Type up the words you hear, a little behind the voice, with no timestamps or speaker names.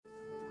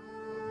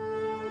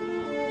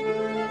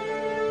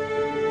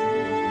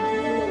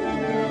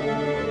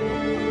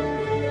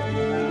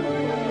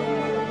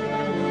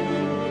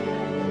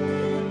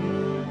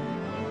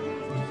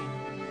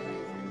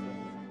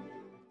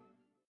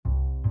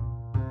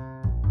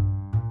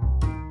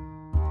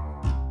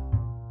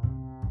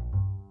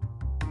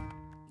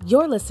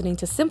You're listening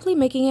to Simply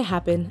Making It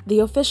Happen,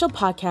 the official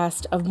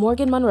podcast of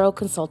Morgan Monroe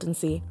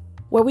Consultancy,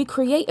 where we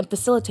create and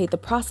facilitate the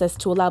process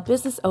to allow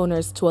business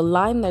owners to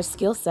align their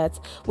skill sets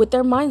with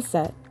their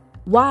mindset,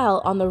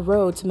 while on the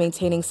road to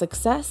maintaining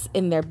success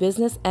in their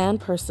business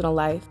and personal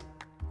life.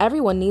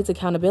 Everyone needs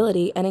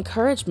accountability and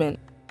encouragement.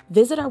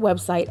 Visit our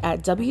website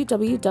at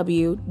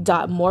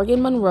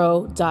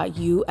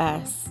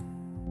www.morganmonroe.us.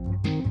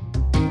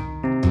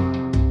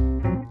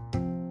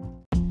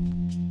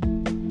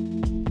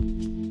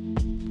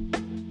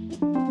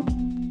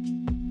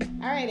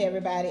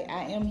 Everybody,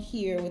 I am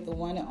here with the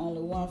one and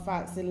only One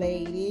Foxy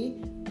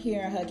Lady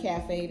here in her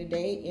cafe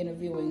today,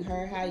 interviewing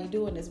her. How you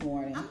doing this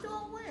morning? I'm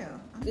doing well.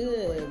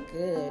 Good.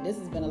 This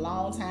has been a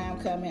long time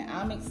coming.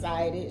 I'm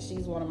excited.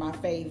 She's one of my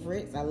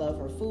favorites. I love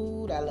her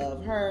food. I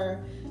love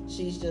her.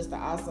 She's just an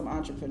awesome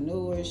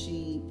entrepreneur.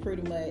 She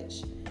pretty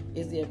much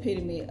is the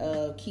epitome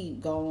of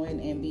keep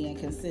going and being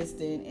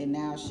consistent, and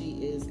now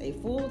she is a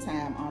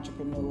full-time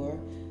entrepreneur.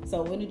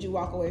 So when did you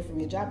walk away from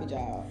your job?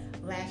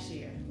 Last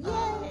year.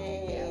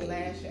 Yay!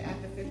 Last year,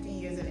 after 15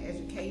 years in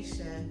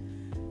education,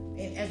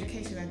 I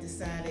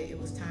decided it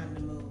was time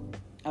to move.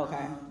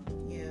 Okay.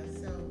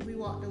 So we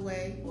walked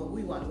away. Well,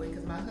 we walked away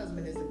because my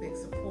husband is a big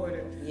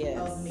supporter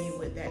of me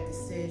with that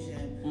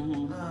decision.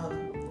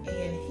 Mm-hmm.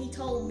 And he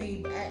told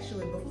me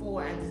actually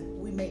before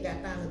we made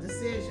that final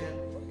decision,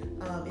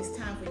 it's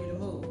time for you to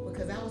move,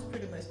 because I was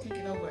pretty much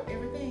taking over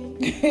everything,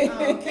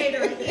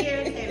 catering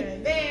here,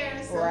 catering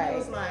there. So right. It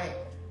was like,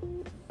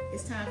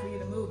 it's time for you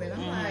to move. And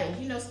I'm like,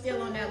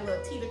 still on that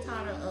little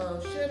teeter-totter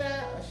of should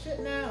I or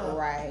shouldn't I?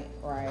 Right.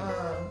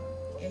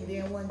 And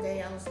then one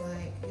day I was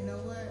like, you know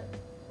what?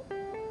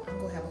 I'm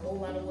going to have a whole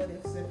lot of what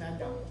ifs if I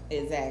don't.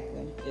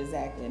 Exactly.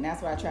 And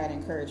that's why I try to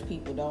encourage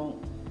people,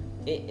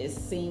 it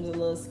seems a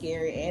little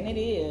scary, and it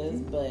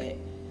is, but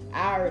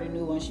I already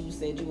knew when she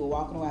said you were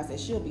walking away, I said,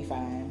 she'll be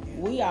fine.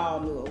 Yeah. We all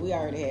knew it. We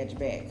already had your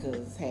back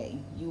because, hey,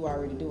 you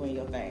already doing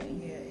your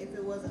thing. Yeah, if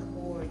it wasn't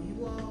for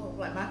you all,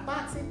 like my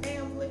Foxy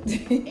family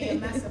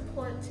and my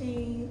support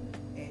team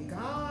and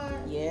God.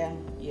 Yeah.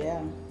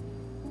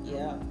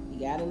 You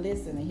got to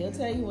listen, and he'll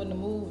tell you when to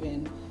move,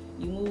 and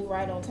you move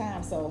right on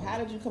time. So how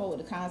did you come up with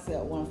the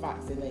concept One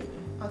Foxy Lady?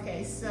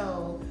 Okay,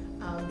 so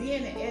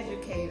being an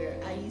educator,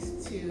 I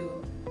used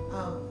to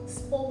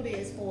spoil it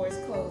as far as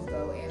clothes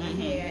go, and I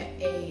had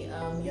a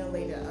young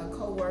lady, a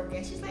co-worker,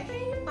 and she's like,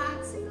 hey,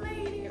 Foxy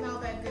Lady, and all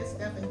that good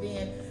stuff. And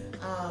then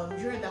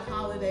during the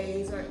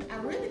holidays, or I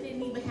really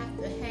didn't even have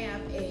to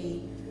have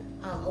a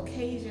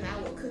occasion, I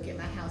would cook at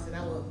my house, and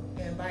I would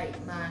invite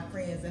my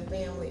friends and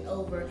family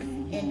over,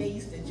 and they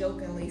used to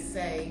jokingly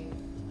say,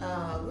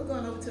 we're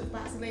going over to the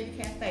Foxy Lady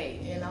Cafe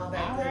and all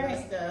that good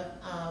stuff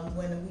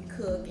when we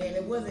cook. And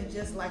it wasn't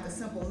just like a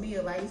simple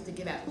meal. I used to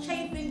get out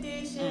chafing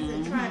dishes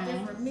and try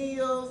different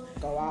meals.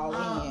 Go all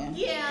in.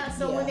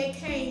 So when they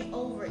came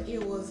over,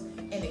 it was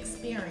an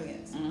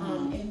experience.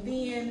 And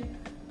then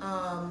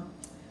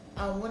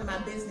one of my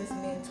business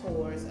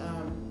mentors,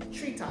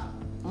 Treetop,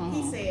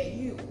 he said,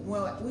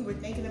 we were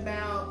thinking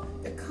about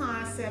the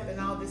concept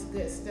and all this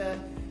good stuff.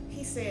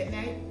 He said,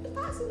 now, the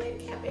Foxy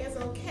Lady Cafe is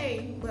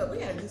okay, but we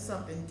got to do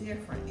something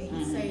different. And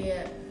he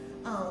said,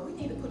 we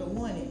need to put a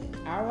one in it.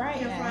 All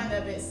right. In front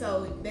of it,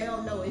 so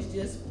they'll know it's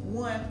just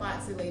one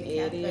Foxy Lady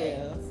Cafe.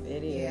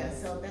 It is. Yeah,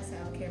 so that's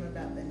how it came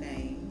about the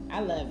name.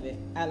 I love it.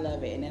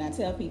 And then I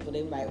tell people,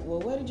 they were like,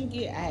 well, where did you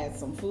get? I had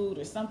some food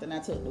or something I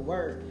took to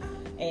work.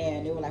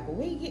 And they were like, well,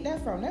 where you get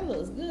that from? That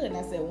looks good. And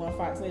I said, One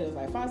Foxy Lady. I was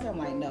like, Foxy? I'm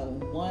like, no,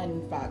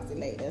 One Foxy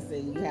Lady. I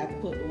said, you have to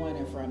put the one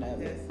in front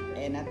of it. Yes.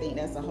 And I think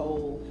that's a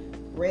whole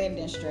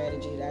branding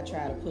strategy that I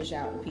try to push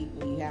out to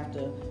people. You have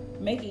to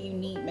make it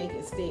unique, make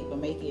it stick, but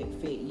make it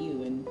fit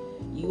you. And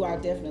you are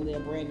definitely a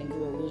branding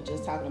guru. We were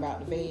just talking about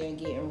the van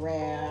getting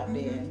wrapped,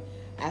 and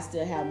I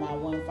still have my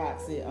One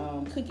Foxy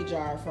cookie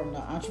jar from the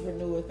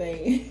entrepreneur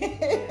thing.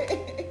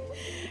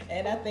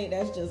 And I think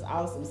that's just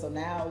awesome. So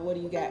now what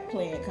do you got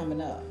planned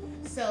coming up?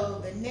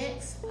 So the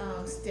next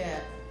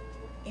step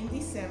in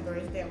December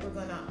is that we're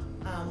going to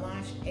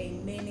launch a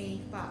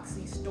mini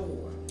Foxy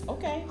store.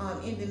 Okay.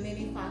 In the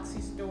mini Foxy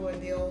store,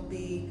 there'll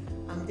be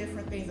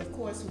different things, of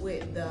course,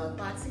 with the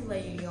Foxy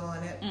Lady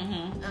on it.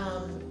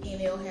 And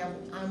it'll have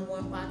I'm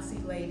One Foxy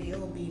Lady.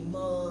 It'll be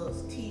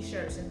mugs,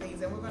 T-shirts, and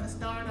things. And we're going to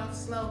start off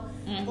slow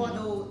for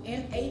those,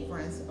 and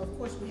aprons. Of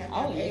course, we have to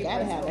have aprons. You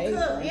gotta have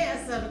aprons.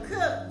 Yeah, so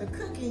the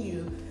cooking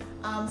you.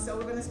 So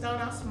we're going to start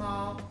off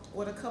small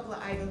with a couple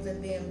of items,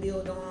 and then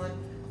build on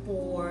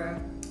for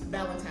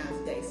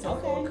Valentine's Day. So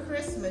for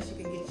Christmas, you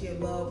can get your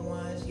loved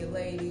ones, your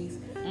ladies,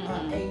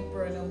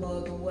 apron, a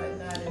mug, and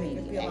whatnot, and it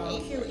can feel all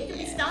cute. It can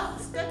be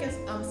stocking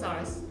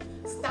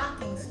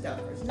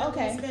stuffers.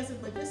 Nothing expensive,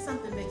 but just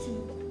something that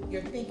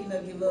you're thinking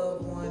of your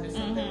loved one or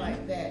something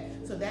like that.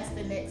 So that's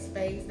the next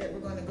phase that we're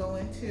going to go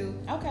into.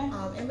 Okay.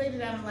 And later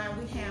down the line,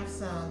 we have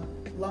some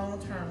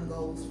long-term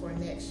goals for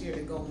next year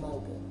to go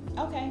mobile.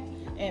 Okay.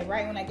 And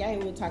right when I got here,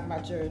 we were talking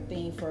about your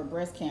theme for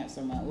Breast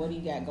Cancer Month. What do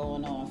you got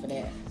going on for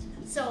that?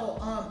 So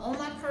on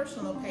my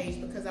personal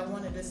page, because I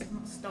wanted to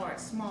start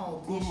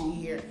small this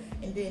year,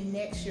 and then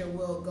next year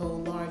we'll go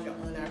larger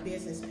on our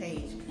business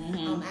page.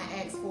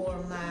 I asked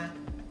for my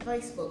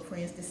Facebook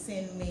friends to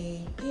send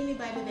me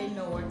anybody they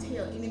know, or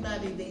tell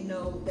anybody they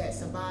know that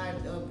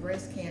survived of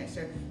breast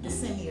cancer to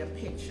send me a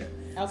picture.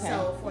 Okay.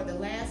 So for the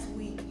last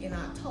week in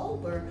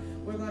October,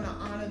 we're going to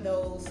honor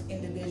those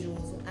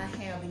individuals. I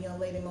have a young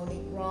lady,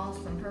 Monique Ross,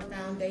 from her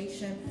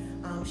foundation.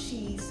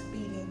 She's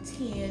feeding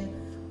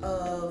 10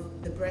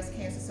 of the breast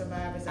cancer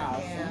survivors.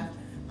 Awesome.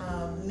 I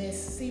have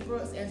Miss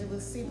Seabrooks, Angela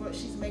Seabrooks.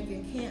 She's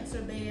making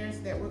cancer bears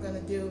that we're going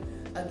to do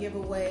a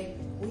giveaway.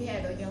 We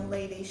had a young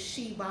lady,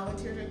 she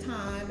volunteered her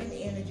time and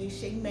energy.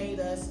 She made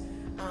us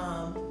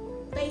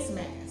face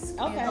masks.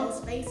 Okay. And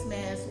those face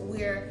masks,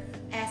 we're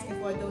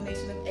asking for a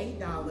donation of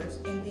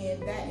 $8, and then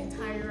that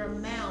entire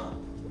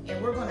amount,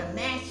 and we're going to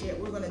match it,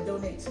 we're going to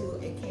donate to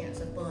a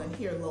cancer fund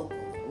here locally.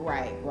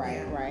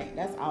 Right.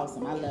 That's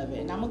awesome. I love it.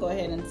 And I'm going to go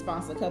ahead and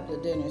sponsor a couple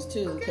of dinners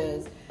too,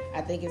 because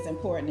I think it's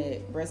important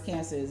that breast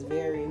cancer is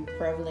very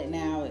prevalent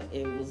now.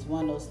 It was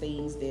one of those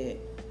things that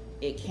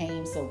it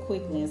came so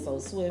quickly and so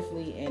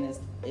swiftly, and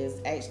it's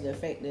actually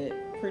affected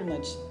pretty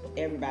much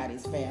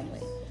everybody's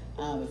family.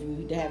 If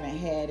you haven't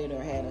had it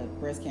or had a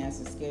breast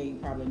cancer scare, you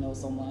probably know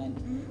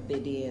someone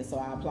that did, so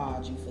I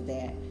applaud you for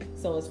that.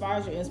 So as far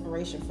as your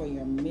inspiration for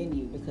your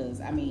menu, because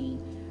I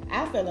mean,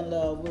 I fell in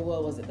love with,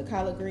 what was it, the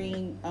collard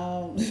green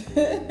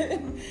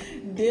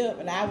dip,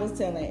 and I was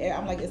telling,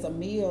 I'm like, it's a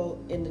meal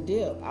in the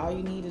dip. All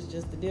you need is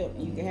just the dip,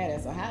 and you can have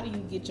that. So how do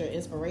you get your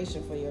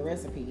inspiration for your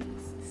recipes?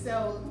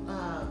 So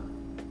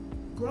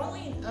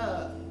growing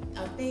up,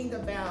 a thing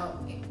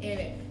about,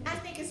 and I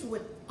think it's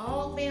with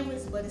all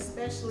families, but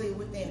especially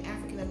within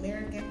African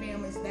American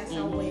families, that's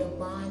our way of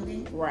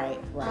bonding. Right.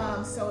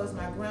 So it's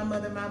my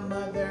grandmother, my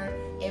mother,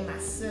 and my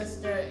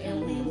sister,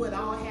 and we would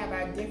all have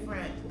our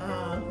different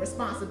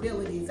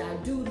responsibilities, our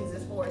duties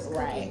as far as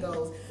cooking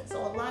goes.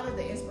 So a lot of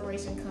the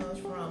inspiration comes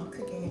from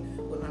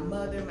cooking with my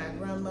mother, my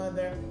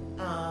grandmother,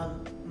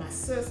 my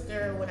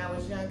sister when I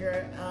was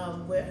younger,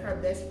 with her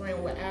best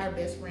friend, with our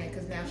best friend,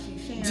 because now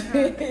she's sharing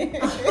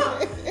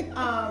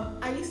her.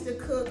 I used to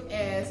cook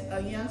as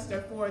a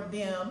youngster for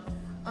them,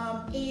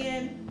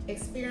 and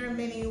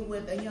experimenting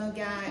with a young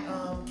guy,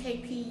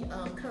 KP,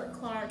 Kurt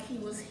Clark. He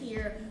was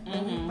here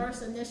when we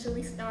first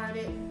initially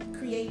started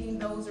creating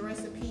those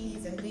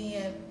recipes, and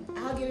then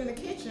I'll get in the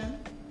kitchen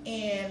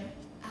and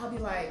I'll be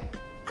like,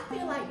 I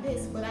feel like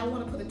this, but I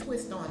want to put a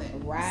twist on it.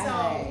 Right.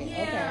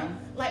 So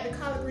like the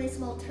collard green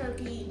smoked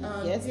turkey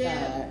yes,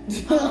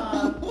 dip.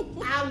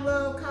 I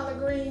love collard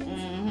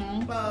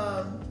greens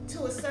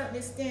to a certain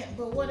extent,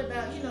 but what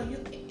about,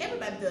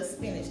 everybody does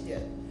spinach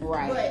dip.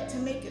 Right. But to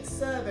make it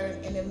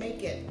southern and to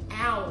make it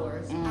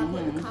ours, I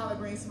put the collard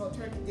green smoked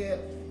turkey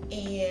dip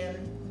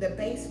and the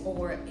base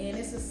for it, and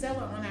it's a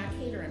seller on our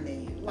catering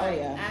menu.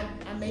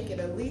 I make it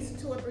at least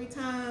 2 or 3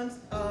 times,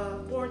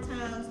 4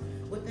 times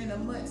within a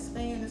month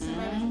span if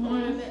somebody's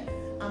ordering it.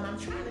 I'm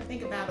trying to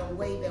think about a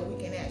way that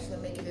we can actually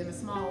make it in a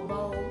small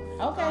bowl.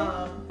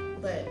 Okay.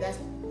 But that's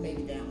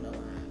maybe down the line.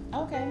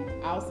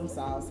 Okay. Awesome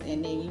sauce.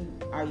 And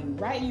then are you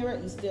writing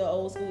you still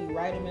old school? You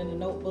write them in a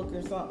notebook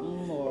or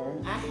something, or?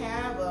 I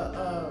have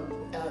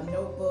a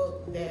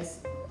notebook that's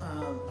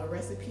a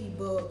recipe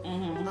book,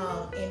 and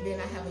then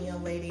I have a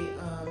young lady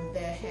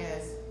that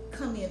has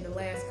come in the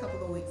last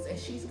couple of weeks, and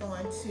she's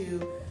going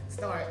to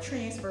start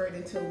transferred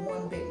into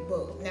one big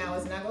book. Now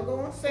it's not gonna go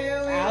on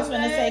sale. I was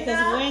gonna say,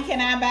 because when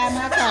can I buy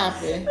my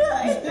copy?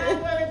 It's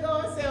not gonna go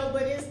on sale,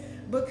 but it's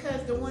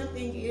because the one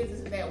thing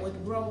is that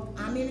with growth,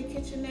 I'm in the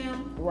kitchen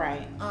now.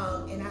 Right.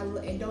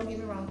 And don't get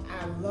me wrong,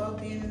 I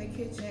love being in the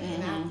kitchen,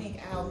 and I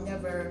think I'll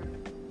never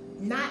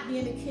not be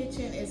in the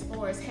kitchen as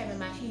far as having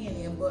my hand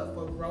in, but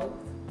for growth.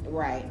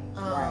 Right.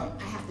 I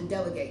have to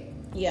delegate.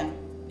 Yeah.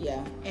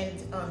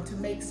 And to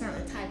make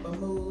certain type of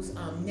moves,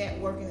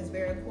 networking is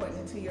very important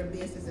into your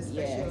business,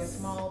 especially a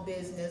small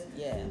business.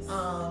 Yes.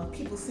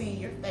 People seeing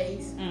your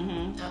face,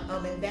 and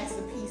that's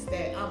the piece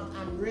that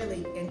I'm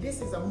really, and this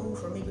is a move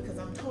for me because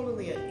I'm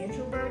totally an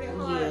introvert at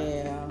heart.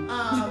 Yeah.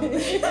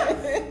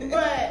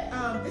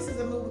 But this is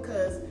a move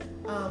because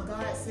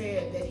God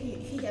said that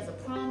He has a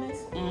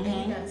promise, and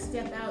you got to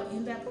step out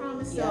in that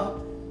promise. So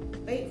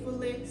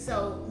faithfully,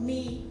 so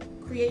me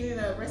creating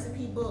a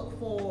recipe book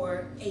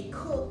for a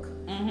cook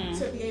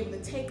to be able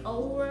to take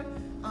over.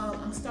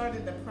 I'm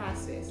starting the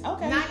process.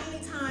 Okay. Not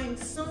anytime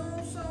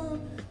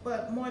soon,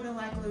 but more than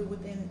likely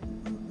within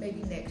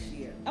maybe next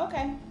year.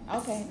 Okay.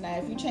 Now,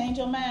 if you change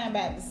your mind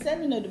about the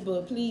selling of the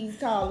book, please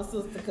call the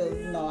sister, because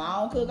I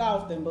don't cook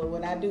often, but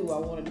when I do, I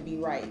want it to be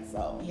right.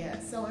 So yeah.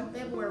 So in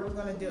February we're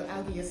gonna do.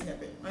 I'll give you a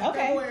snippet. In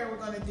Okay. February we're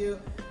gonna do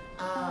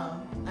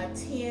a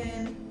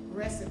 10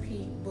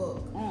 recipe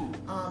book.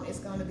 It's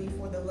going to be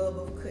for the love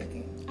of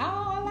cooking.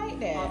 Oh, I like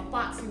that.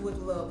 Foxy with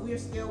Love. We are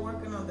still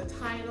working on the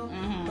title,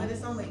 but it's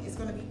going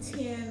to be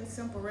 10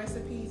 simple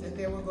recipes, and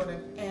then we're going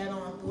to add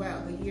on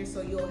throughout the year,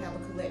 so you'll have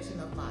a collection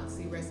of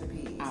Foxy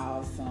recipes.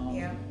 Awesome.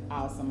 Yeah.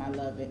 Awesome. I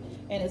love it.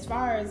 And as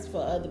far as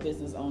for other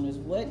business owners,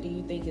 what do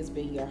you think has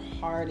been your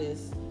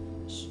hardest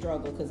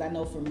struggle, because I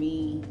know for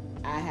me,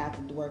 I have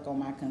to work on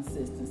my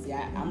consistency.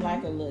 I'm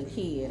like a little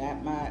kid. I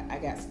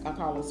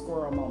call them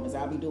squirrel moments.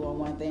 I'll be doing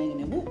one thing and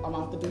then whoop, I'm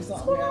off to do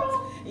something else.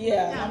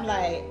 Yeah, I'm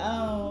like,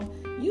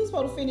 you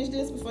supposed to finish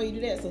this before you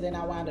do that. So then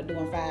I wind up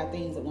doing 5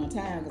 things at one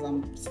time because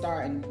I'm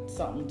starting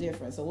something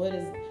different. So what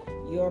is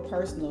your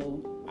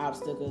personal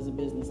obstacle as a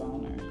business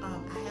owner? I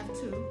have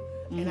 2.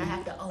 And I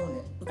have to own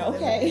it.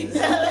 Okay. I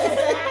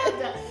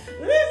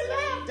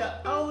have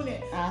to own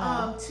it.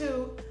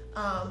 2,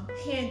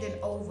 handing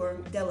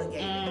over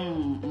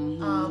delegating.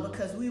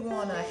 Because we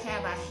want to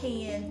have our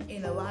hand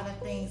in a lot of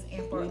things.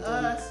 And for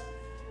us,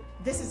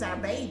 this is our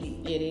baby.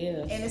 It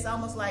is. And it's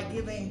almost like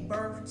giving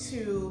birth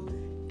to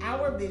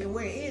our vision,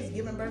 where it is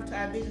giving birth to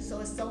our vision. So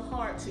it's so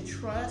hard to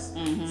trust.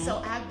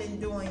 So I've been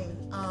doing...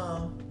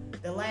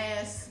 the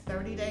last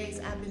 30 days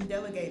I've been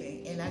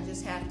delegating, and I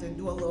just have to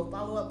do a little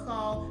follow-up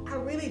call. I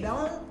really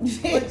don't,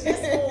 but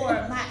just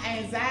for my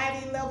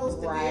anxiety levels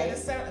to be at a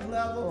certain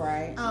level.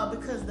 Right.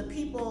 Because the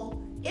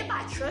people, if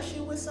I trust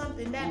you with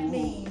something, that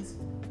means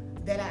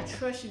that I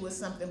trust you with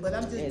something, but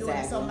I'm just doing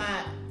it so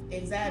my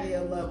anxiety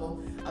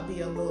level will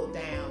be a little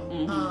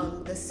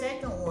down. The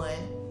second one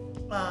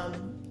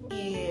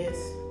is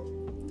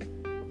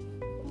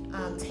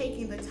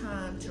taking the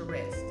time to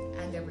rest.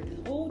 I never do.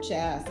 Oh,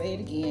 child, say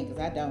it again, because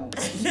I don't.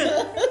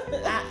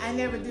 I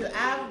never do.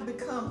 I've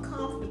become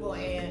comfortable,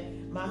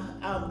 and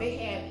they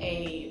had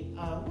a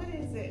what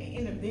is it? An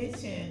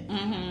intervention.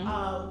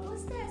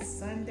 What's that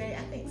Sunday?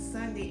 I think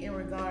Sunday, in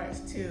regards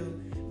to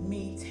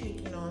me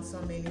taking on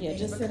so many things. Yeah,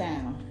 just sit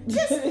down.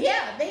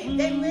 They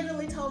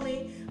literally told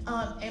me,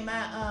 and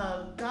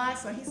my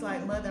godson, he's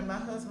like, mother, my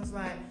husband's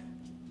like,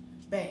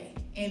 babe.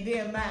 And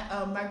then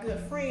my good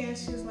friend,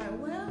 she was like,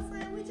 well,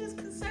 friend, we just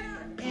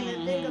concerned.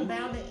 And the thing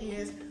about it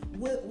is,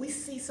 we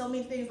see so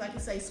many things, like you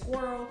say,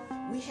 squirrel.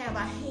 We have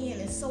our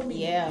hand in so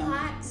many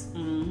pots,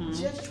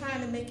 just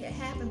trying to make it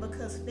happen,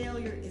 because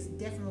failure is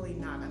definitely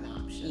not an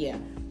option. Yeah.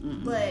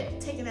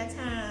 But taking that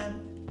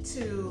time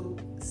to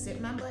sit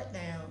my butt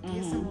down,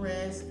 get some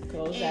rest.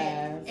 Close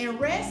eyes. And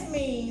rest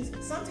means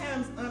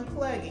sometimes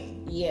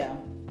unplugging. Yeah.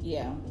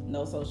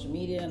 No social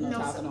media, no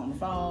talking on the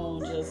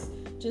phone.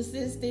 Just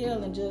sit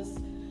still and just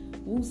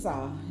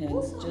woosah and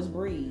just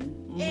breathe.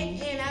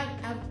 And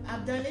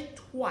I've done it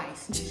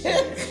twice.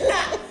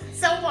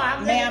 So far, I've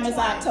done Ma'am, it it's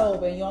twice.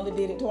 October and you only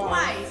did it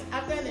twice.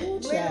 I've done it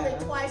literally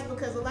twice,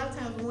 because a lot of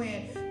times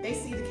when they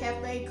see the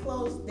cafe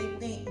closed, they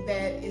think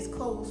that it's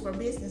closed for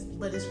business,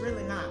 but it's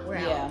really not. We're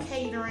out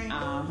catering.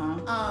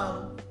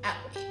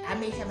 I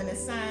may have an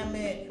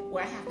assignment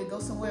where I have to go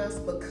somewhere else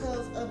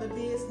because of the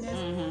business,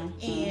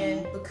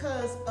 and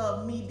because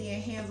of me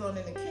being hands-on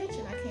in the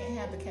kitchen, I can't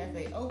have the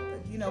cafe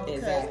open,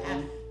 because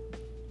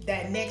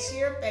that next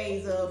year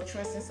phase of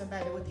trusting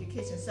somebody with your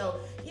kitchen. So,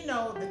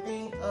 the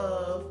thing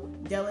of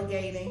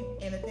delegating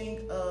and the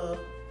thing of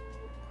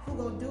who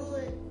gonna do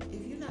it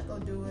if you're not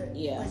gonna do it.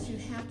 Yeah. But you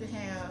have to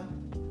have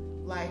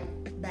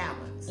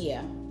balance.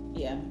 Yeah.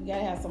 You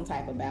gotta have some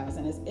type of balance,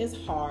 and it's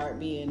hard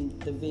being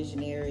the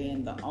visionary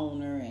and the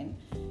owner, and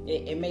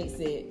it makes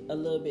it a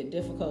little bit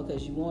difficult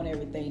because you want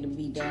everything to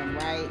be done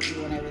right.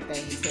 You want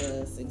everything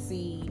to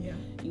succeed. Yeah.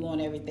 You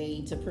want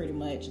everything to pretty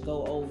much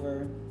go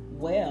over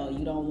well.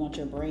 You don't want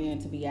your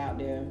brand to be out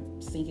there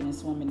sinking and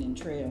swimming in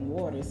treading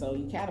water. So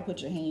you kind of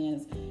put your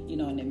hands, in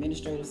the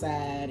administrative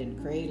side and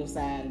the creative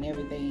side and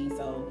everything.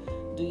 So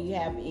do you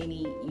have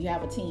you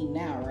have a team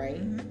now,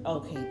 right?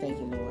 Okay, thank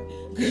you, Lord.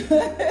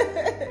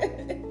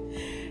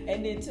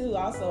 And then too,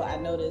 also I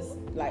noticed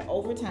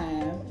over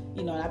time,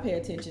 and I pay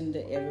attention to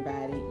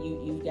everybody,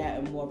 you've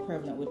gotten more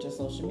prevalent with your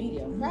social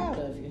media. I'm proud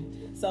of you.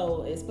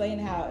 So explain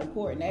how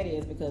important that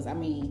is, because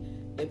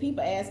if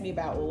people ask me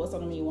about, what's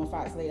on the menu one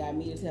Fox Lady, I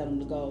immediately tell them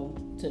to go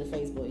to the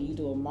Facebook, and you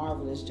do a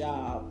marvelous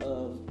job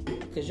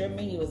because your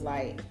menu is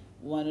like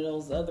one of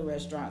those other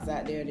restaurants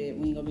out there that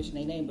we ain't gonna mention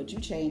their name, but you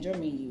change your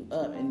menu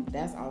up, and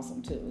that's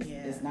awesome too.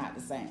 It's not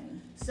the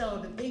same. So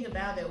the thing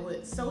about it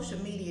with social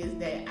media is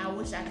that I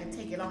wish I could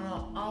take it on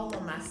all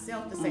on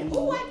myself to say,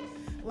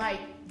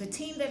 the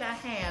team that I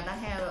have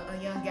a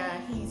young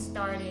guy, he's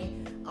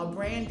starting a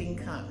branding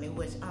company,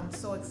 which I'm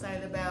so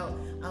excited about.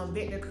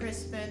 Victor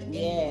Crispin.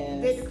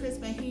 Yes. Victor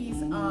Crispin, he's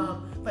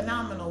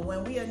phenomenal.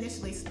 When we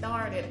initially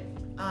started,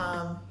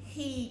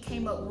 he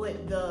came up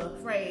with the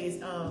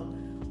phrase,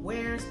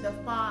 where's the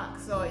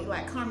fox, or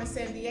Carmen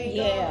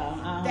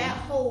Sandiego. That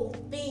whole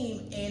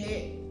theme, and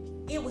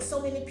it was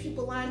so many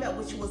people lined up,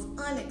 which was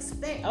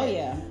unexpected. Oh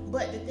yeah.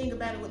 But the thing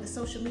about it with the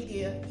social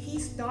media, he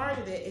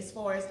started it as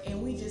far as,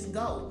 and we just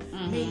go.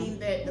 Meaning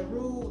that the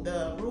rule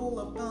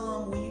of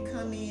thumb, when you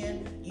come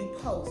in, you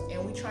post,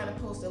 and we try to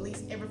post at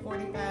least every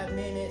 45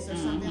 minutes or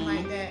something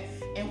like that.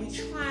 And we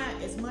try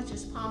as much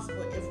as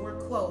possible, if we're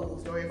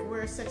closed, or if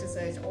we're such and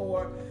such,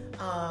 or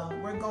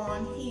we're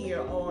going here,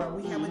 or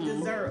we have a new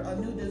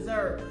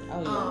dessert.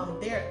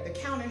 The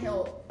counter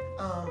help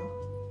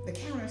the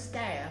counter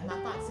staff, my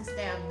Foxy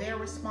staff, they're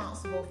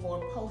responsible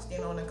for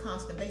posting on a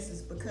constant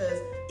basis because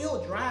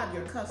it'll drive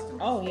your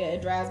customers. Oh yeah,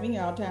 it drives me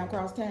all the time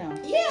across town.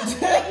 Yeah.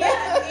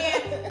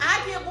 And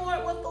I get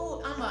bored with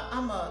food.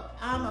 I'm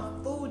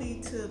a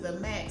foodie to the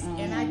max,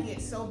 and I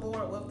get so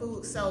bored with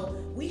food. So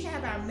we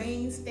have our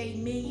mainstay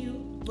menu,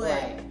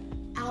 but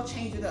I'll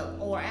change it up,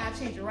 or I'll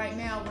change it right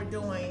now. We're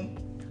doing.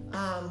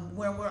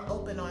 When we're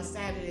open on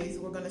Saturdays,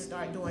 we're going to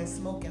start doing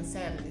smoking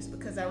Saturdays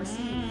because I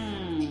received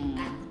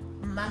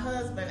my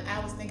husband. I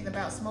was thinking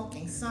about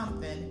smoking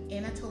something,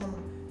 and I told him,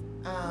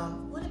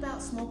 "What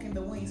about smoking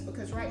the wings?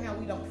 Because right now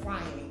we don't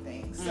fry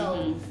anything.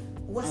 So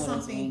what's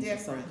something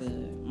different?" So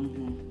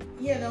good.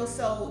 You know,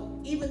 so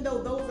even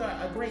though those are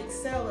a great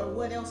seller,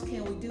 what else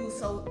can we do?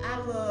 So I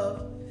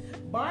love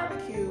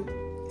barbecue.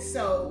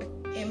 So,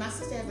 and my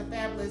sister has a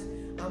fabulous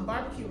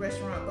barbecue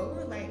restaurant, but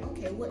we're like,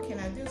 okay, what can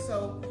I do?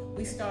 So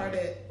we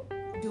started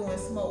doing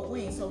smoked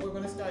wings. So we're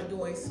going to start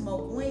doing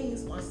smoked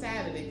wings on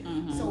Saturday.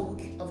 So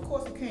of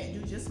course we can't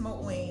do just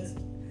smoked wings.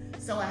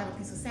 So I have a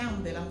piece of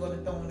salmon that I'm going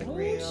to throw on the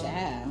grill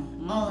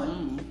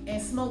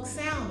and smoked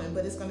salmon,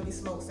 but it's going to be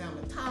smoked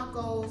salmon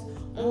tacos,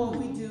 or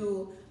we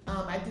do.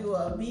 I do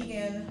a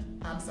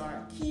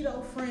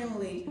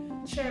keto-friendly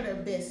cheddar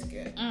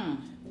biscuit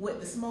with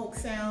the smoked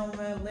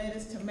salmon,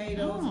 lettuce,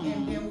 tomatoes,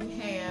 and then we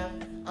have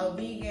a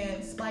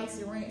vegan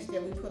spicy ranch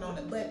that we put on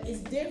it. But it's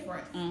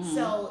different,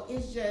 so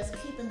it's just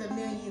keeping the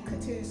menu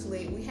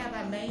continuously. We have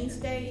our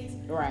mainstays,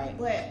 right?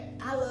 But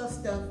I love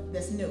stuff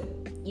that's new.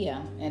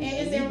 Yeah, and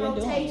it's in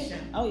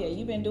rotation. Oh yeah,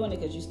 you've been doing it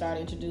because you started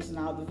introducing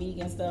all the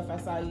vegan stuff. I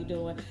saw you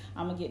doing.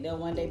 I'm gonna get there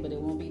one day, but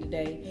it won't be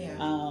today. Yeah.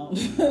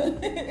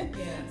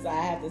 So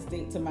I have to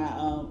stick to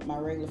my my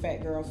regular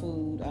fat girl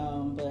food.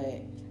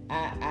 But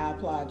I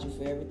applaud you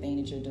for everything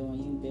that you're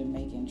doing. You've been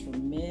making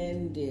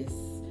tremendous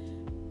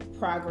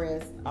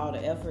progress. All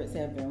the efforts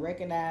have been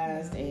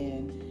recognized,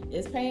 and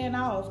it's paying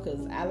off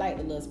because I like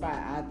the little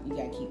spot. You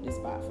gotta keep this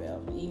spot forever.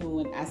 Even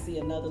when I see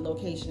another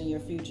location in your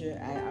future,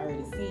 I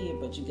already see it,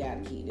 but you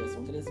gotta keep this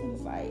one because this one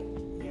is like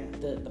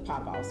the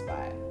pop off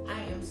spot.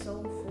 I am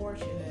so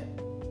fortunate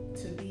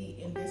to be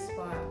in this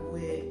spot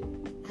with.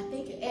 I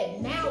think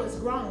now it's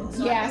grown.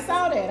 So I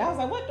saw that. I was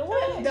like, what?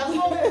 The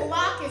whole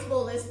block is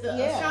full. It's the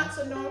Shots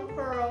of North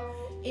Pearl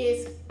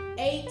is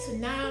 8 to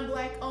 9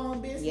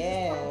 black-owned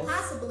businesses,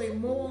 possibly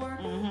more.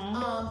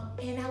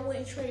 And I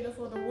wouldn't trade it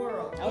for the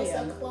world. It's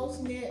a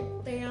close-knit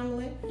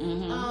family.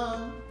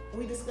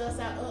 We discuss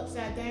our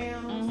upside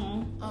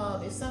down.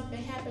 If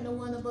something happened to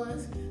one of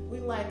us, we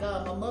like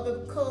a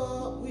mother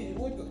cub.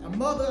 A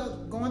mother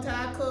going to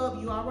our cub.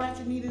 You all right?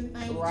 You need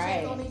anything? We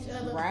check on each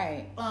other.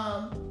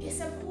 It's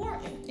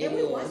important, and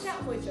we watch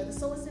out for each other.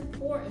 So it's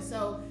important.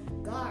 So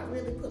God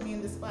really put me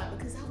in this spot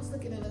because I was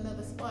looking at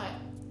another spot.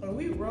 And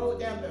we drove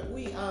down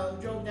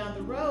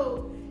the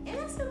road, and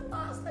I said, "Oh,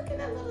 I was looking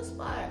at another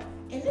spot."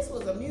 And this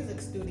was a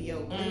music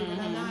studio, believe it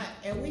or not.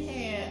 And we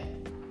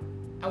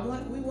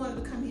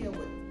wanted to come here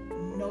with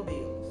no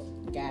bills.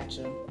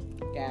 Gotcha.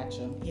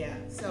 Yeah.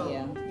 So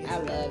I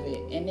love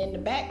it. And then the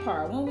back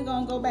part, when we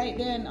gonna go back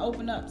there and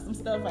open up some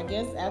stuff? I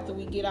guess after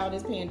we get all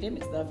this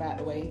pandemic stuff out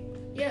the way.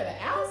 Yeah,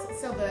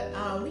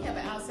 we have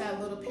an outside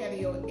little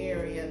patio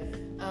area,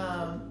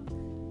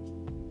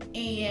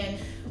 and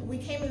we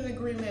came in an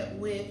agreement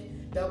with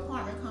the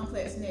apartment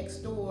complex next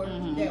door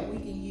that we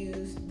can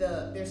use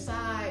their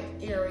side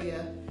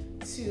area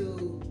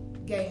to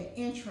gain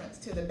entrance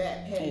to the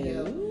back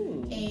patio.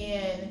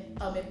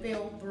 And it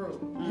fell through.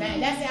 Now,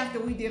 that's after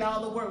we did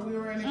all the work. We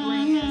were in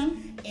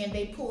agreement, and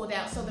they pulled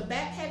out. So the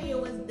back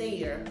patio is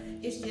there.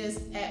 It's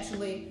just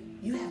actually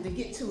you have to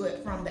get to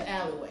it from the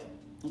alleyway.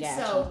 Gotcha.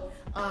 So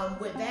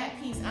with that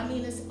piece, I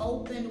mean, it's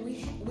open.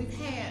 We've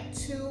had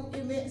 2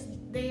 events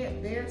there,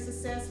 very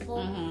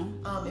successful.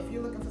 If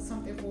you're looking for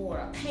something for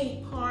a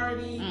paint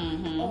party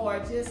or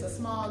just a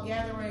small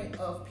gathering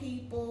of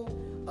people,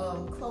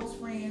 close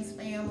friends,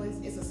 families,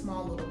 it's a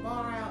small little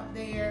bar out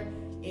there.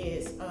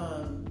 It's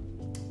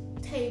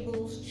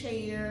tables,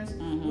 chairs.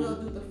 We'll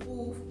do the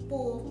full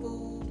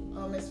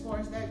food as far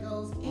as that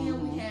goes,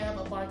 and we have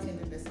a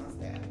bartender that's on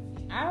staff.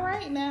 All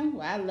right now.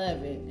 Well, I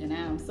love it, and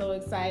I'm so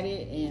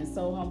excited and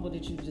so humble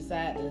that you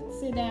decided to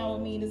sit down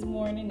with me this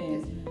morning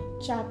and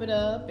chop it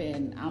up,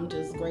 and I'm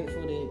just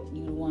grateful that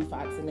you the one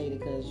Foxy lady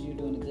because you're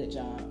doing a good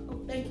job.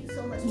 Oh, thank you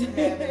so much for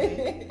having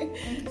me.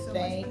 Thank you so much.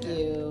 Thank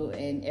you,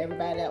 and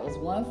everybody, that was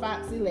one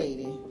Foxy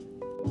lady.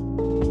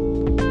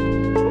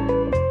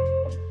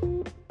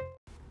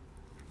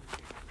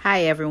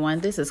 Hi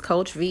everyone, this is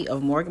Coach V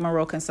of Morgan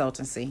Monroe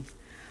Consultancy.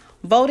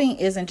 Voting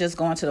isn't just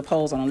going to the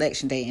polls on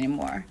election day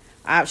anymore.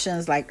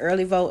 Options like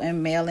early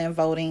voting, mail-in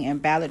voting,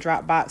 and ballot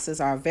drop boxes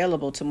are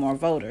available to more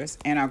voters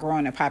and are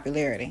growing in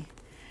popularity.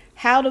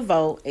 How to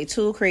Vote, a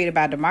tool created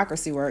by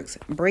DemocracyWorks,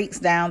 breaks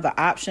down the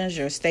options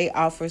your state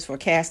offers for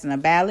casting a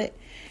ballot,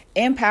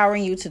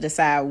 empowering you to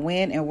decide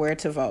when and where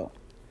to vote.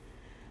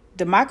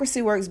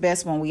 Democracy works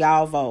best when we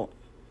all vote,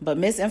 but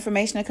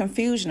misinformation and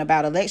confusion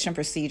about election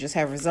procedures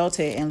have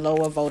resulted in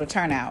lower voter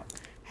turnout.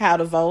 How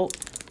to Vote,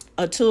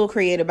 a tool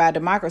created by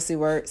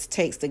DemocracyWorks,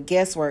 takes the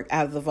guesswork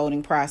out of the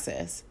voting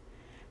process.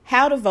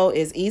 How to Vote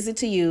is easy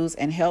to use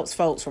and helps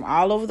folks from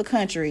all over the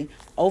country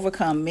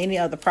overcome many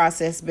of the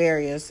process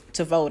barriers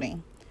to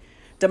voting.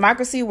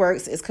 Democracy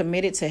Works is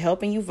committed to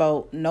helping you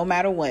vote no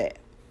matter what.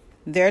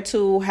 Their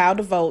tool, How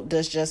to Vote,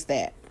 does just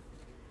that.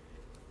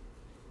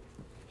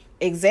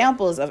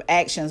 Examples of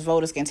actions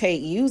voters can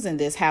take using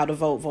this How to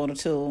Vote voter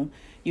tool: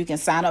 you can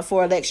sign up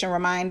for election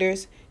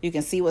reminders, you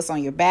can see what's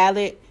on your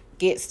ballot,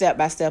 get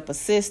step-by-step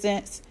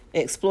assistance,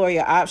 explore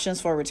your options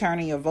for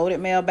returning your voted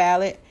mail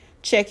ballot,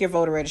 check your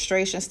voter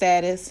registration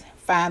status,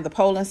 find the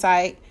polling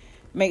site,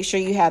 make sure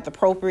you have the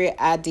appropriate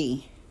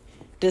ID.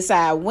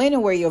 Decide when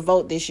and where you'll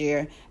vote this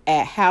year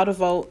at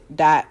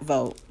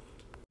howtovote.vote.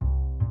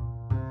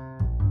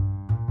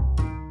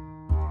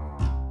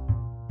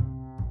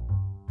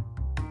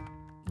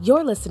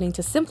 You're listening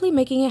to Simply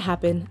Making It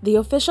Happen, the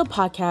official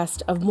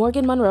podcast of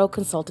Morgan Monroe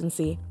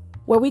Consultancy,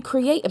 where we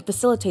create and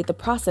facilitate the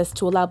process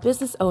to allow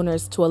business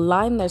owners to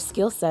align their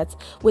skill sets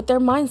with their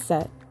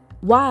mindset,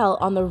 while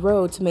on the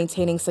road to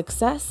maintaining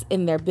success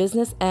in their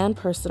business and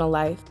personal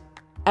life.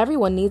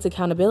 Everyone needs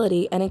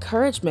accountability and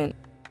encouragement.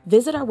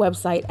 Visit our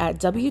website at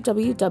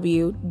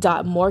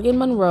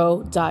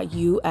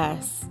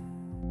www.morganmonroe.us.